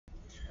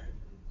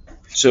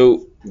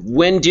So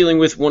when dealing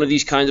with one of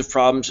these kinds of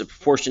problems, a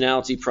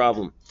proportionality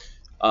problem,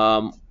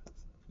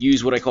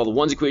 use what I call the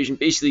ones equation.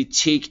 Basically,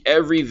 take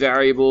every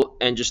variable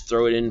and just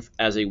throw it in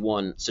as a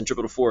 1.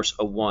 Centripetal force,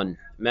 a 1.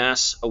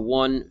 Mass, a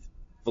 1.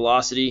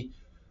 Velocity,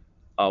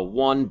 a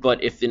 1.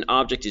 But if an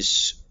object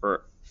is,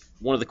 or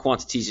one of the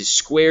quantities is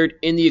squared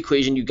in the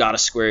equation, you got to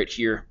square it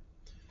here.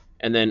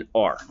 And then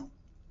r.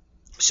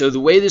 So the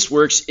way this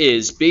works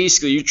is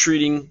basically you're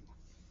treating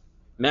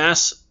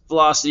mass,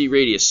 velocity,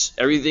 radius.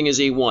 Everything is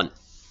a 1.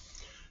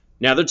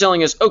 Now they're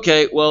telling us,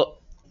 okay, well,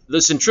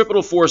 the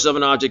centripetal force of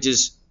an object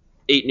is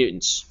 8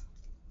 newtons.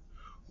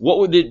 What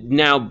would it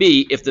now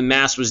be if the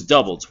mass was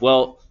doubled?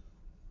 Well,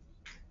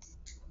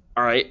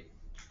 all right,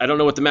 I don't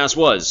know what the mass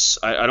was.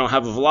 I don't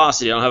have a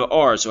velocity. I don't have an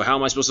r. So how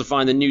am I supposed to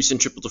find the new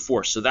centripetal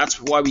force? So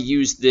that's why we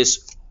use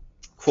this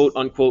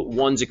quote-unquote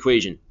ones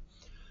equation.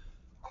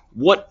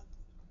 What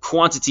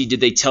quantity did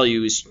they tell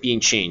you is being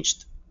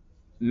changed?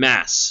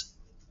 Mass.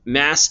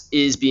 Mass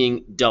is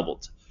being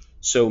doubled.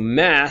 So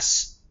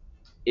mass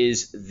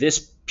is this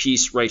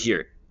piece right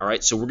here. All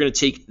right, so we're going to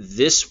take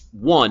this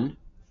 1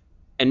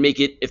 and make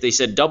it, if they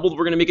said doubled,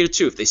 we're going to make it a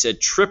 2. If they said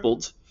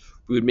tripled,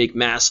 we would make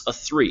mass a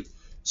 3.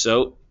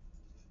 So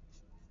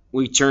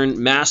we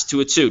turn mass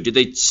to a 2. Did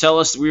they tell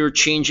us we were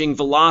changing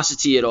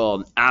velocity at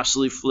all?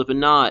 Absolutely flipping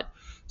not.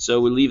 So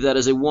we leave that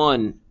as a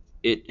 1.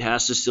 It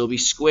has to still be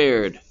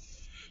squared.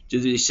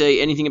 Did they say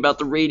anything about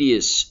the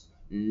radius?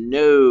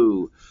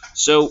 No.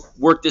 So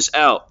work this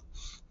out.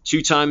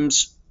 2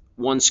 times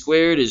 1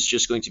 squared is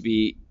just going to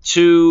be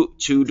 2.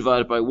 2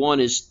 divided by 1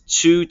 is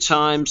 2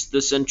 times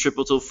the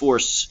centripetal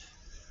force.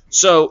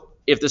 So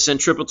if the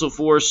centripetal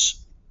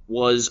force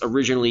was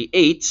originally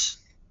 8,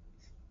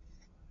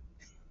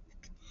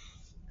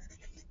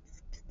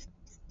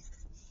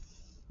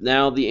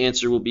 now the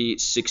answer will be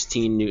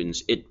 16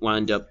 newtons. It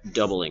wound up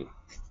doubling.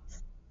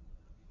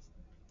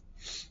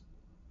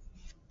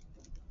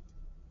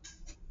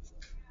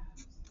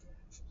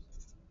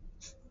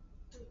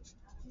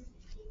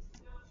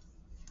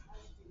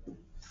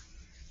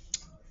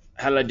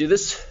 How did I do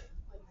this?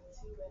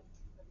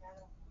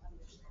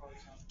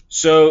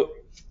 So,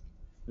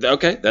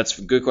 okay, that's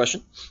a good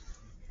question.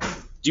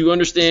 Do you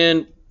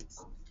understand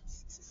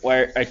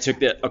why I took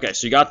that? Okay,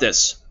 so you got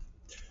this.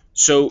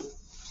 So,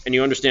 and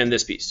you understand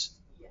this piece.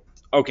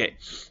 Okay,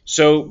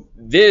 so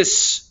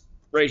this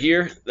right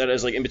here, that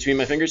is like in between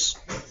my fingers,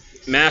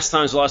 mass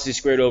times velocity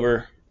squared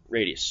over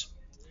radius.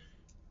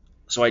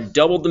 So I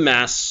doubled the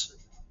mass,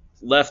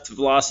 left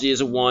velocity as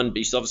a 1, but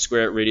you still have to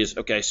square it, radius.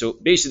 Okay, so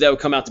basically that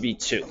would come out to be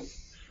 2.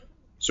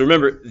 So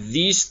remember,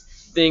 these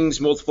things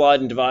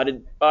multiplied and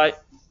divided by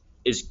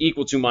is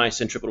equal to my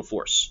centripetal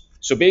force.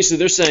 So basically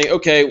they're saying,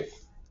 okay,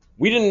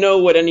 we didn't know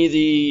what any of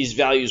these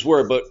values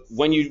were, but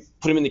when you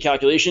put them in the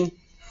calculation,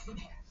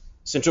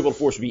 centripetal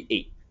force would be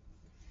 8.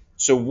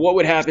 So what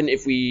would happen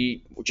if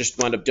we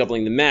just wound up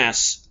doubling the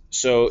mass?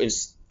 So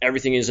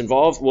everything is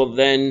involved. Well,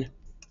 then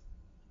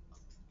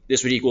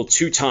this would equal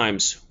 2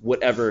 times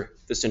whatever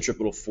the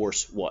centripetal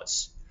force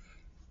was.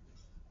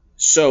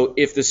 So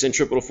if the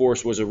centripetal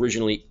force was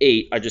originally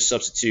 8, I just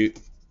substitute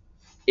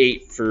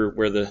 8 for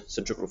where the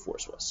centripetal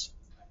force was.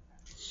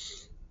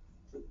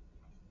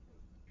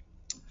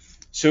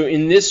 So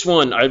in this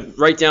one, I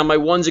write down my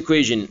ones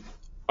equation.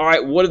 All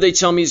right, what do they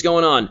tell me is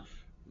going on?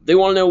 They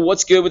want to know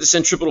what's good with the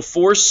centripetal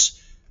force.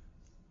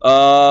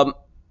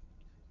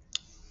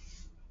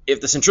 If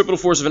the centripetal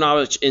force of an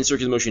object in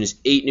circular motion is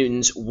 8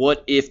 newtons,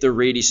 what if the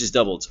radius is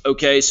doubled?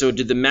 Okay, so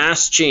did the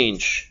mass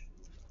change?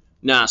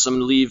 Nah, so I'm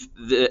going to leave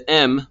the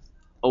m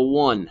a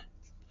 1.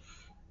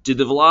 Did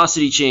the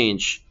velocity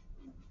change?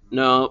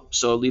 No,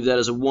 so I'll leave that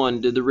as a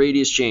 1. Did the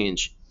radius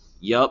change?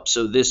 Yup,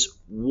 so this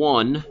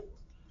 1,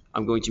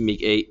 I'm going to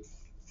make a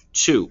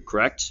 2,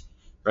 correct?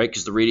 Right,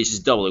 because the radius is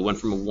double. It went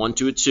from a 1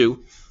 to a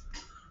 2.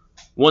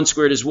 1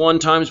 squared is 1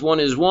 times 1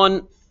 is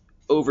 1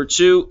 over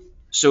 2.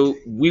 So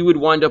we would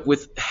wind up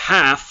with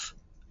half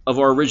of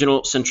our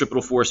original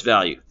centripetal force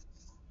value.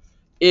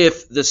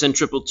 If the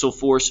centripetal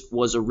force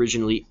was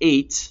originally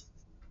 8,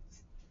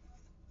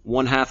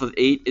 1/2 of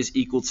 8 is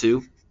equal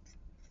to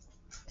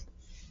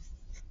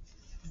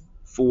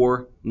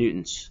 4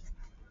 newtons.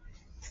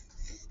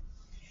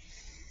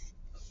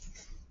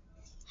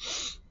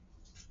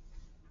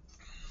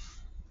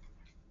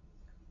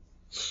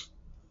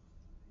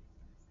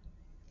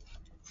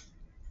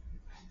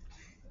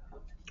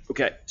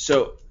 Okay,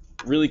 so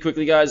really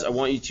quickly, guys, I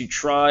want you to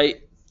try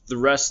the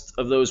rest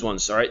of those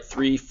ones. All right,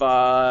 3,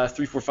 4,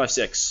 5,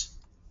 6.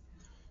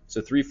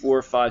 So 3,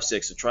 4, 5,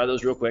 6. So try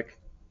those real quick.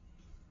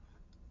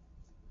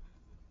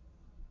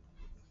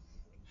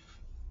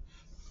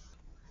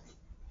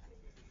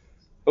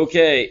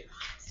 Okay,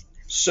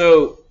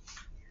 so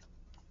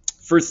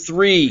for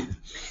 3,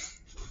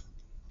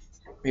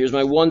 here's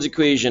my ones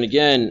equation.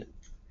 Again,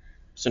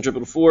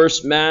 centripetal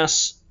force,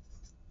 mass,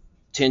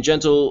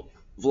 tangential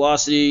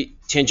velocity,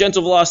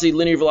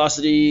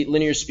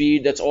 linear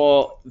speed, that's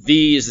all.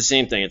 V is the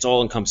same thing. It's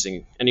all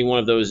encompassing. Any one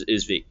of those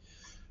is V.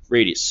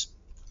 Radius.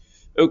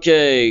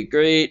 Okay,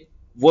 great.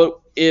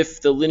 What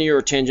if the linear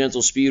or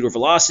tangential speed or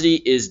velocity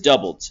is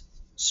doubled?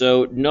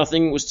 So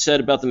nothing was said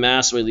about the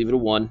mass, so I leave it a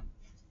 1.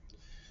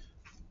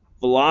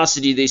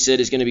 Velocity, they said,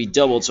 is going to be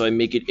doubled, so I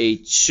make it a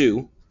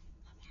 2.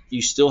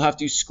 You still have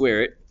to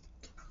square it.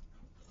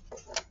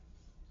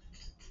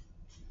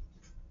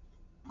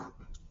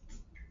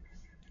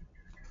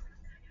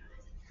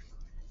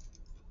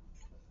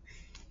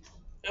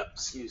 Oh,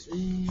 excuse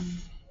me.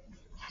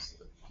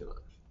 Come on.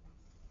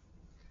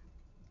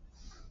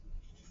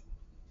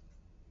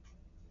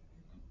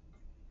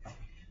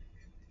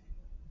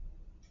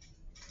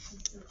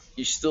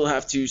 You still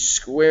have to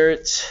square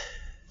it.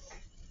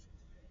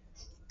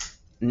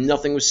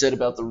 Nothing was said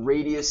about the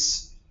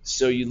radius,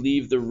 so you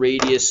leave the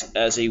radius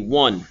as a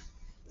 1.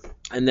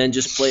 And then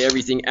just play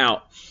everything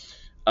out.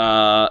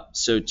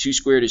 So 2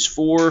 squared is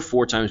 4.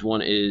 4 times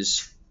 1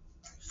 is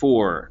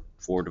 4.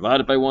 4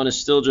 divided by 1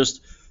 is still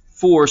just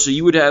 4. So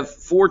you would have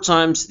 4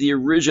 times the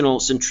original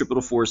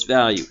centripetal force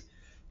value.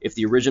 If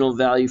the original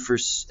value for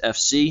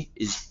FC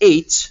is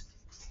 8,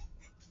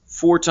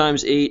 4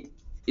 times 8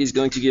 is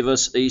going to give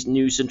us a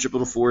new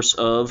centripetal force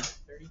of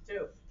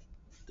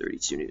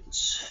 32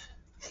 newtons.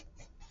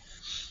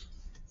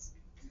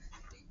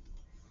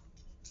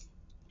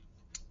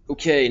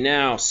 Okay,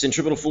 now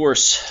centripetal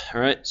force.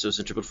 All right, so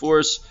centripetal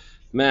force,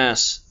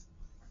 mass.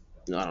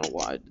 I don't know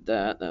why I did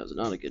that. That was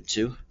not a good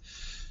 2.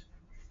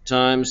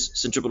 Times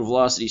centripetal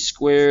velocity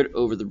squared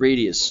over the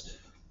radius.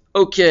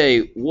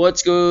 Okay,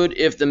 what's good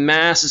if the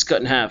mass is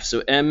cut in half? So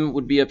m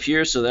would be up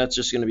here, so that's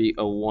just going to be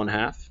a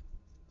 1/2.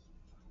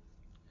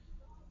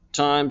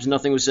 Times,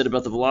 nothing was said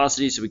about the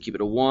velocity, so we keep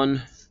it a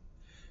 1.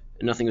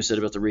 And nothing was said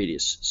about the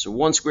radius. So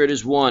 1 squared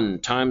is 1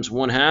 times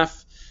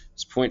 1/2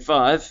 is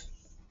 0.5.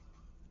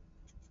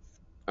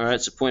 All right,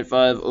 so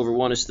 0.5 over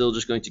 1 is still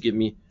just going to give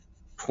me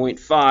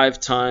 0.5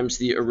 times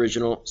the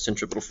original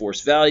centripetal force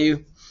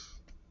value.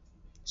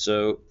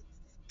 So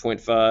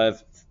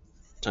 0.5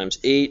 times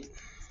 8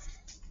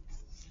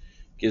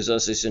 gives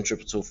us a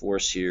centripetal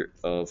force here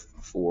of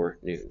 4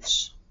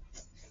 newtons.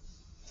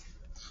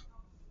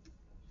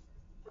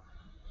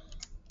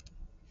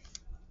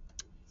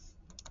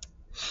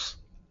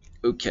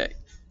 Okay,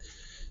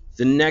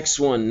 the next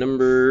one,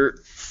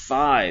 number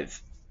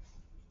 5.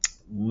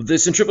 The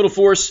centripetal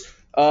force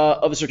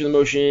of a circular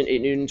motion,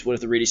 8 newtons. What if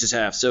the radius is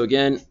half? So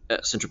again,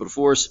 centripetal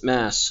force,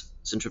 mass,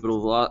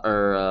 tangential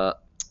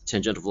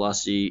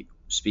velocity,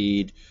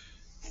 speed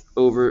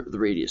over the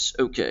radius.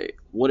 Okay,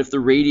 what if the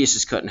radius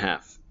is cut in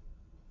half?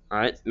 All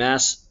right,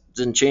 mass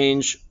didn't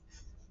change,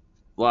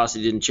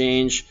 velocity didn't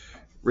change,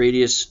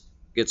 radius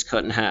gets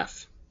cut in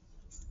half.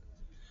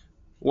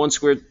 1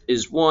 squared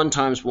is 1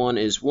 times 1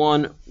 is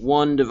 1.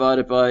 1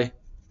 divided by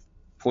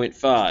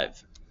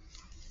 0.5.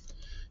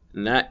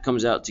 And that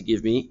comes out to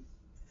give me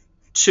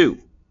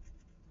 2.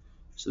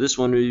 So this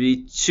one would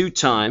be 2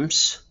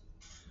 times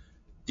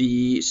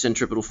the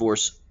centripetal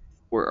force,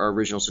 or our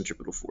original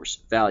centripetal force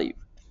value.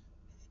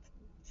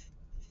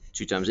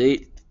 2 times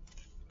 8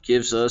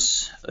 gives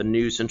us a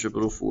new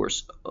centripetal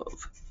force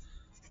of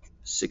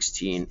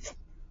 16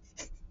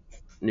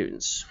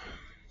 newtons.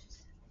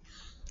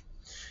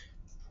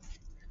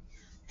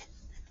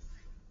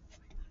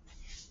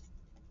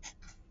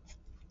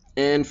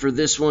 And for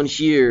this one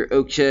here,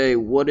 okay,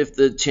 what if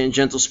the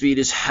tangential speed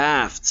is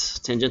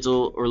halved?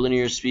 Tangential or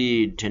linear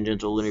speed,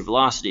 tangential linear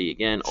velocity,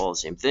 again, all the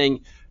same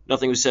thing.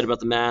 Nothing was said about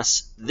the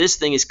mass. This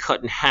thing is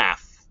cut in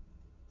half.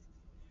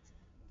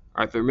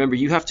 All right, but remember,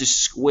 you have to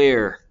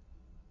square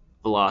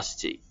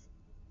velocity,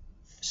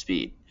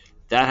 speed.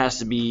 That has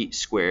to be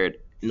squared.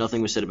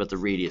 Nothing was said about the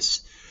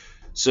radius.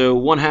 So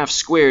 1/2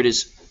 squared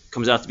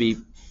comes out to be,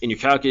 in your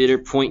calculator,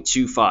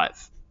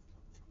 0.25.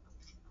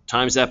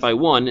 Times that by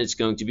 1, it's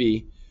going to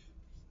be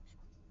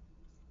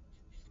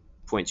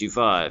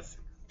 0.25.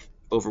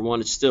 Over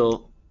 1, it's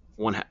still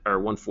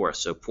 1/4.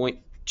 So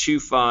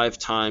 0.25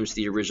 times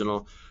the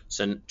original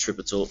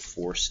centripetal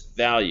force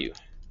value.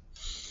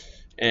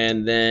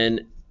 And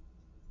then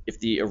if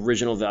the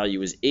original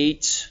value is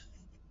 8,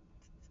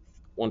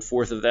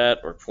 1/4 of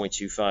that, or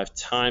 0.25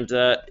 times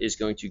that, is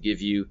going to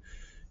give you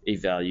a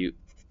value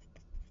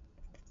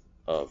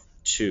of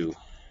 2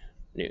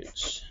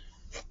 newtons.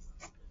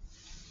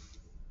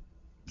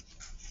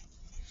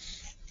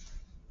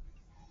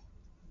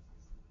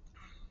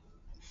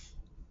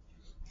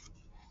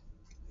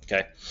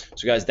 Okay,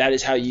 so guys, that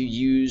is how you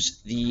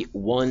use the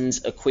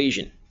one's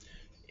equation.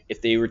 If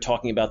they were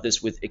talking about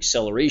this with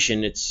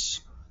acceleration,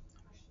 it's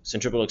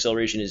centripetal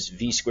acceleration is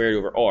v squared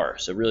over r.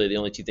 So really the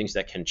only two things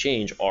that can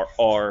change are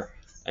r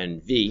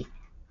and v.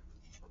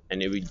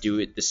 And it would do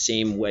it the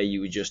same way you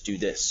would just do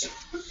this.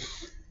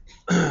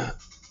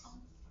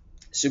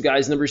 So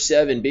guys, number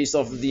 7, based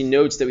off of the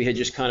notes that we had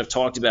just kind of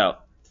talked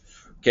about.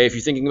 Okay, if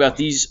you're thinking about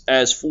these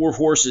as 4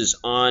 horses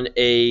on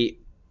a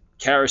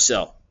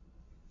carousel,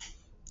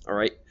 all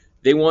right,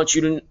 they want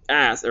you to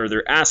ask, or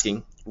they're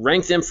asking,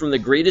 rank them from the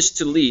greatest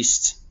to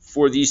least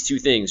for these 2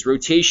 things.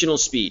 Rotational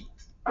speed.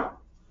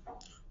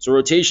 So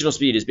rotational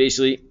speed is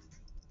basically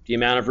the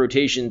amount of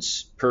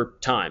rotations per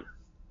time.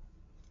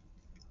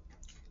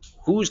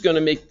 Who's going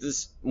to make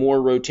this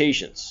more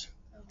rotations?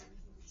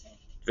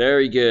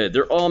 Very good.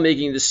 They're all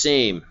making the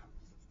same.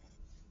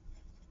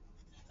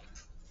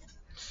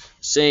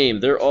 Same,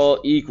 they're all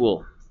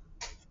equal.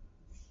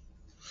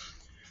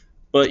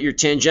 But your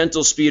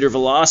tangential speed or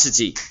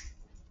velocity.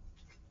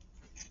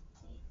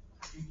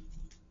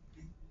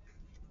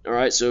 All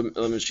right, so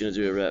I'm just going to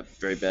do a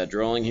very bad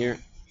drawing here.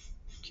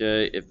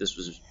 Okay, if this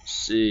was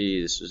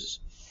C, this was...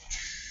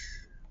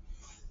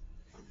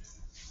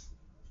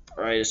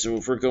 All right, so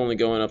if we're only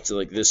going up to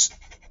like this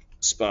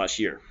spot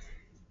here.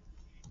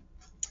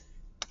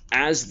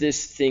 As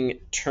this thing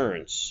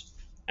turns,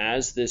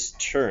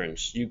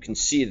 you can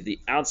see that the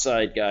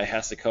outside guy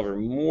has to cover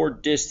more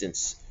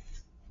distance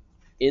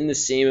in the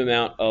same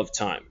amount of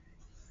time.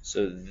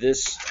 So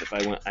this, if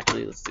I went,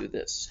 actually, let's do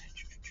this.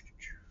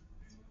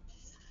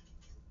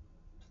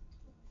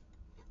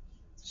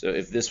 So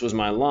if this was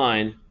my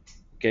line,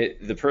 okay,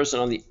 the person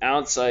on the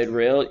outside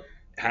rail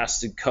has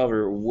to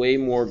cover way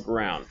more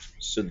ground.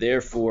 So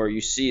therefore,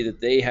 you see that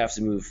they have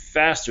to move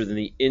faster than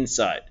the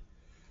inside.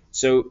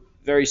 So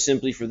very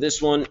simply for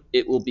this one,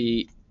 it will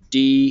be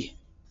D,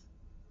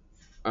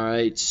 all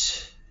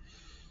right,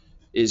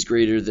 is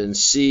greater than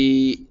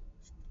C,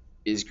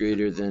 is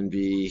greater than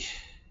B,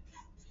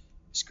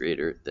 is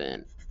greater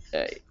than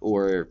A,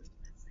 or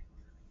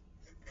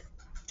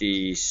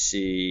D,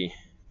 C,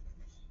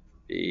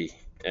 B,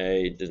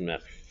 A, doesn't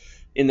matter,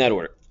 in that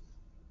order.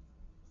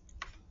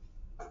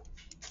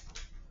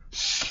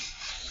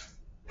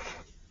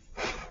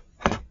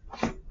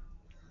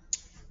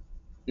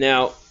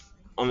 Now,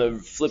 on the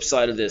flip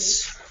side of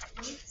this,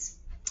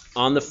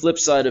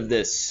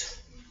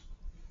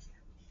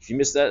 if you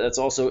missed that, that's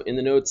also in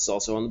the notes,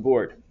 also on the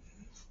board.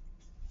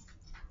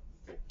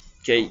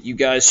 Okay, you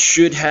guys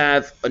should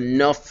have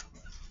enough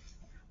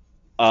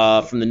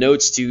from the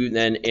notes to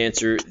then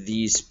answer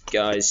these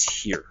guys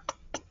here.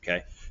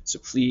 Okay, so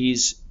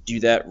please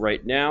do that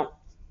right now.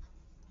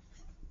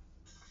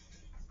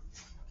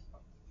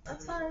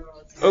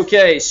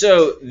 Okay,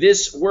 so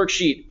this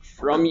worksheet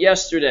from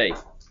yesterday,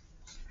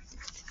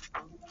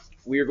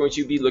 we are going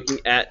to be looking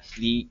at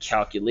the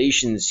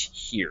calculations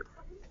here.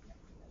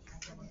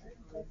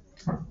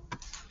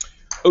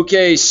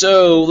 Okay,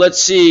 so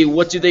let's see,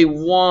 what do they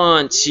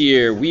want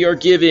here? We are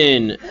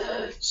given,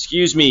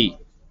 excuse me,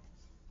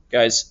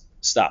 guys,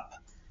 stop.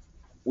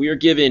 We are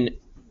given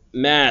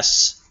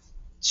mass,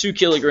 2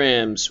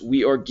 kilograms.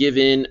 We are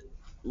given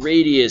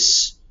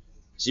radius,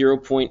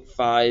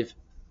 0.5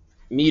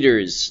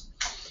 meters.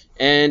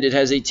 And it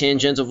has a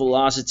tangential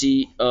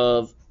velocity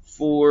of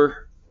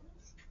 4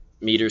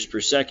 meters per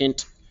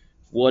second.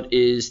 What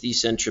is the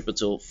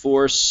centripetal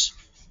force?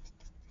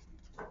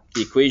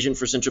 The equation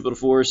for centripetal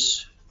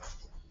force,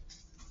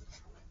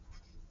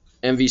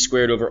 mv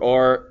squared over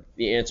r.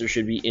 The answer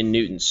should be in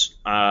newtons.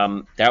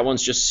 That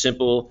one's just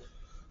simple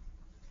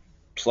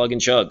plug and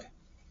chug.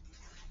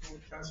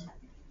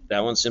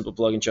 That one's simple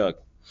plug and chug.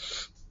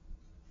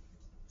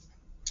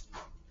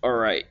 All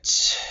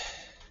right.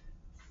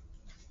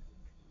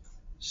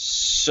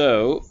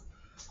 So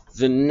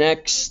the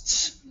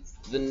next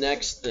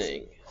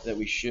thing that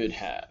we should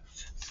have,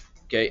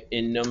 okay,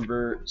 in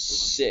number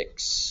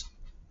 6.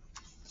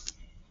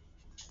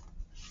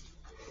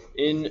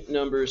 In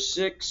number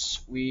 6,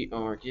 we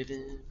are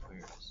given, where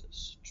is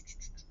this?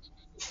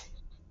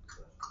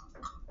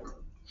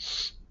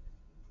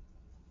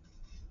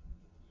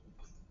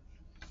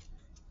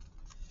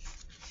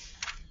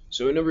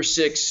 So in number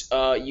 6,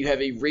 you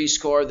have a race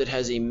car that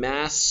has a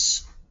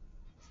mass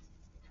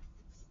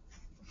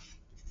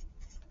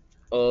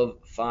of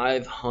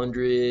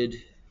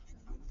 500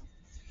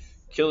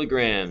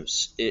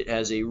 kilograms. It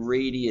has a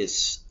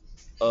radius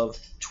of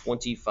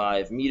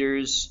 25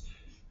 meters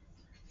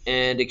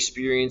and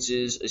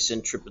experiences a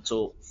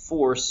centripetal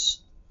force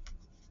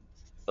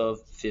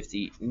of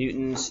 50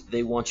 newtons.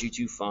 They want you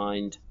to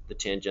find the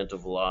tangential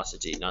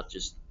velocity, not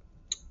just...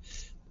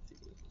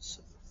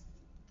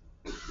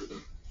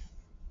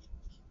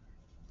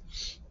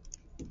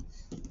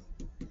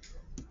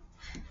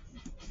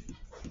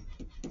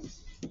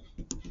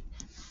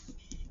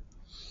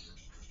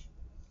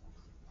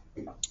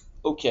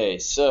 Okay,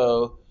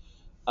 so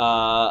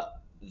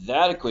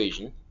that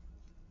equation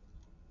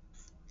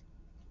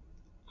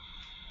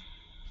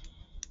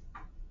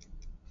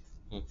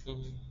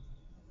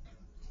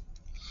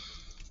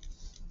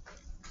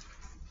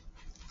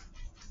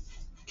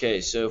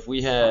okay, so if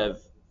we have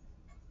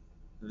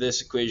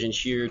this equation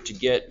here, to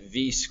get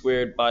v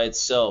squared by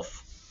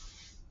itself,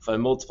 if I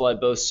multiply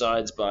both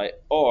sides by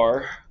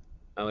r,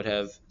 I would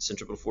have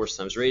centripetal force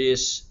times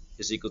radius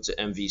is equal to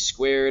mv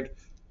squared.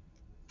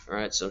 All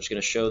right, so I'm just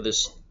going to show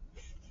this.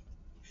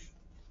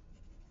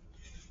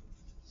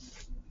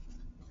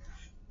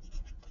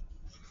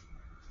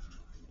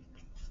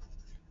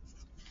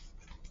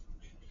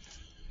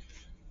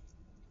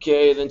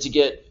 Okay, then to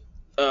get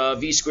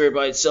v squared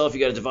by itself,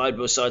 you got to divide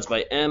both sides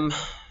by m.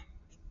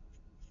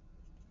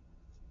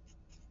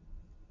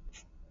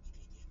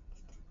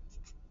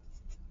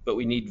 But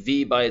we need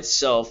v by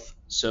itself.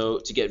 So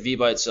to get v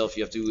by itself,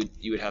 you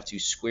would have to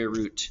square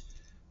root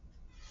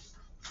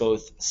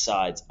both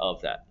sides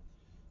of that.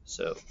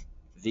 So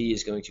v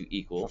is going to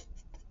equal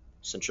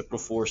centripetal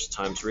force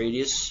times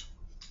radius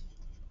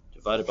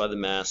divided by the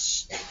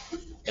mass,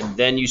 and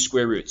then you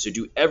square root. So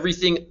do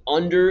everything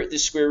under the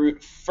square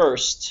root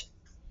first,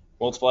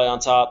 multiply on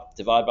top,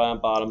 divide by on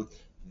bottom,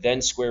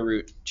 then square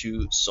root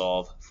to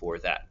solve for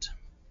that.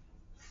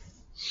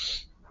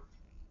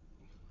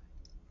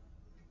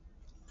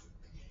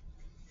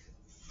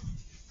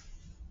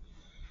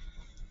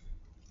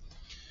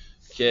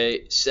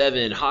 Okay,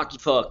 7, hockey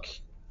puck,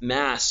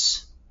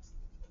 mass,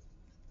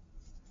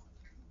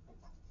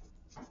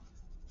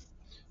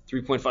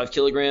 3.5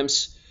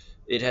 kilograms.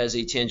 It has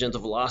a tangential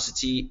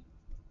velocity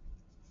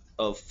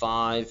of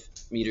 5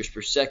 meters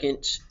per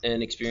second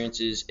and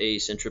experiences a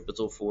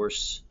centripetal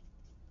force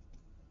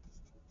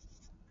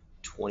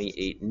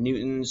 28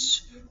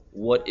 newtons.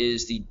 What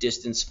is the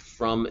distance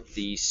from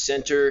the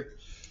center?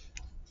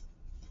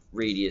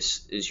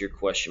 Radius is your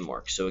question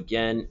mark. So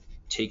again,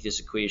 take this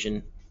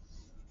equation,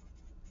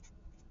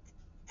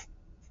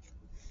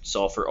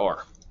 solve for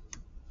r.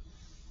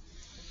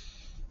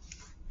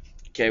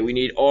 Okay, we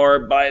need r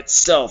by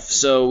itself.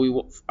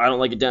 So I don't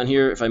like it down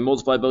here. If I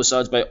multiply both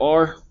sides by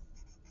r,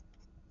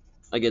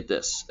 I get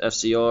this,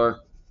 FCR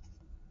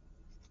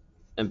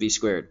mv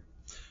squared.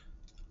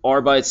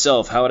 R by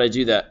itself, how would I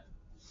do that?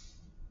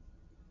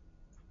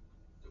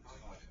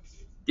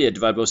 Yeah,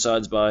 divide both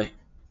sides by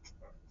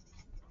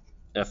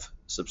f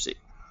sub c.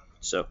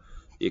 So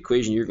the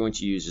equation you're going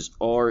to use is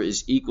r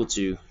is equal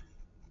to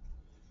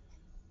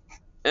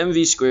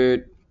mv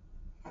squared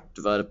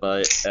divided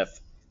by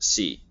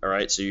fc. All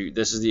right, so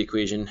this is the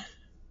equation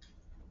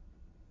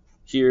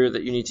here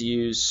that you need to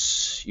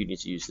use. You need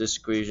to use this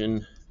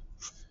equation.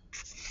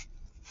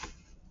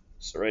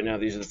 So right now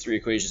these are the 3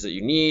 equations that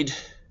you need.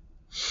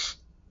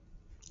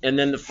 And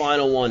then the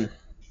final one.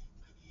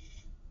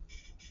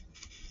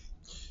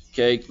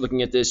 Okay,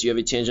 looking at this, you have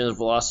a tangential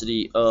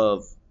velocity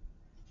of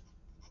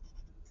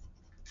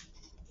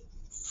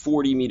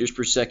 40 meters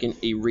per second,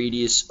 a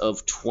radius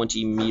of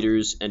 20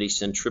 meters, and a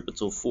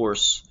centripetal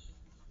force,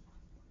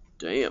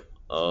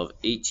 of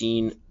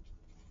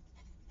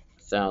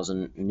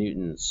 18,000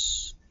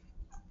 newtons.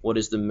 What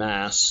is the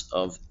mass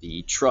of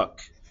the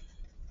truck?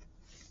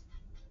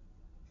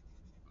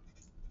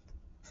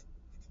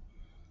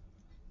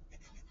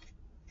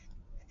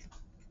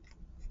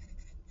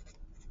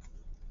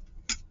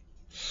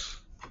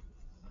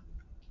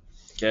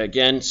 Okay,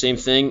 again, same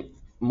thing.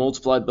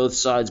 Multiply both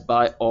sides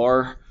by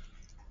r.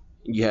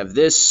 You have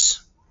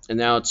this, and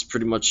now it's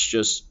pretty much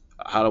just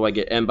how do I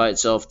get m by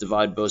itself?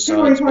 Divide both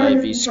sides by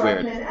v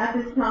squared. At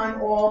this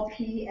time, all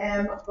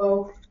PM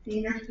both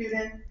senior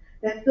students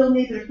that still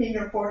need their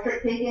senior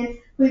portrait taken,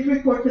 please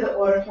report to the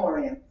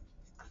auditorium.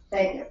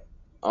 Thank you.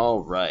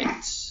 All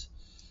right.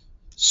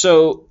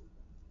 So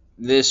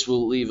this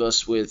will leave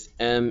us with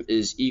m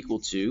is equal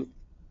to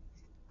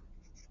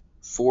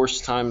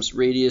force times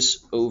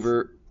radius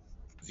over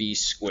v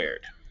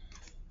squared.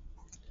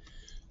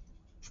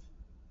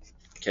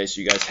 Okay,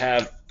 so you guys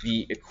have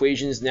the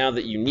equations now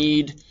that you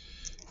need.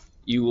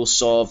 You will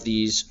solve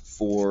these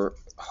for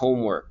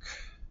homework.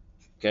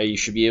 Okay, you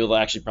should be able to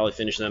actually probably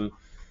finish them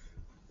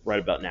right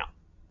about now.